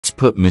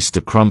put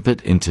Mr.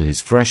 Crumpet into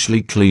his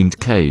freshly cleaned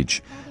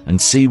cage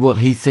and see what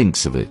he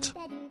thinks of it.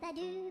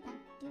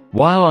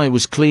 While I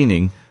was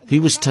cleaning, he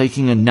was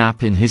taking a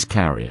nap in his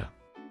carrier.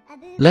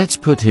 Let's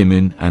put him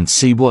in and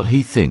see what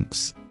he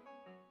thinks.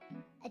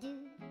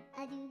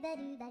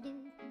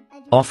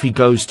 Off he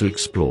goes to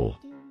explore.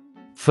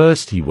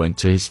 First he went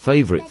to his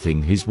favorite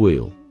thing, his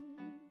wheel.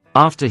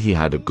 After he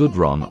had a good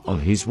run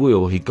on his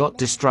wheel, he got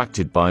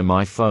distracted by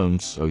my phone,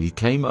 so he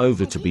came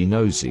over to be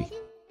nosy.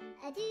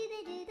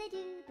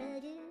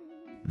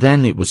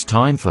 Then it was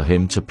time for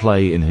him to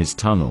play in his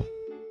tunnel.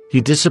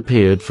 He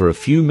disappeared for a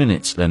few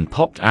minutes, then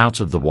popped out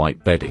of the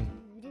white bedding.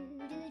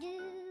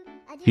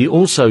 He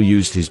also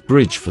used his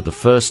bridge for the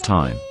first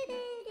time.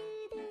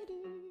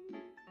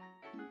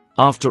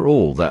 After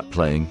all that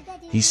playing,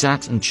 he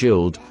sat and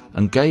chilled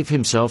and gave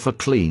himself a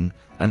clean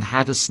and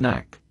had a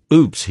snack.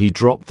 Oops, he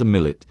dropped the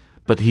millet,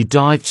 but he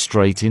dived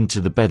straight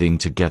into the bedding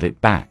to get it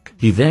back.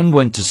 He then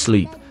went to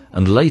sleep,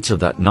 and later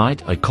that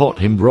night I caught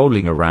him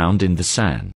rolling around in the sand.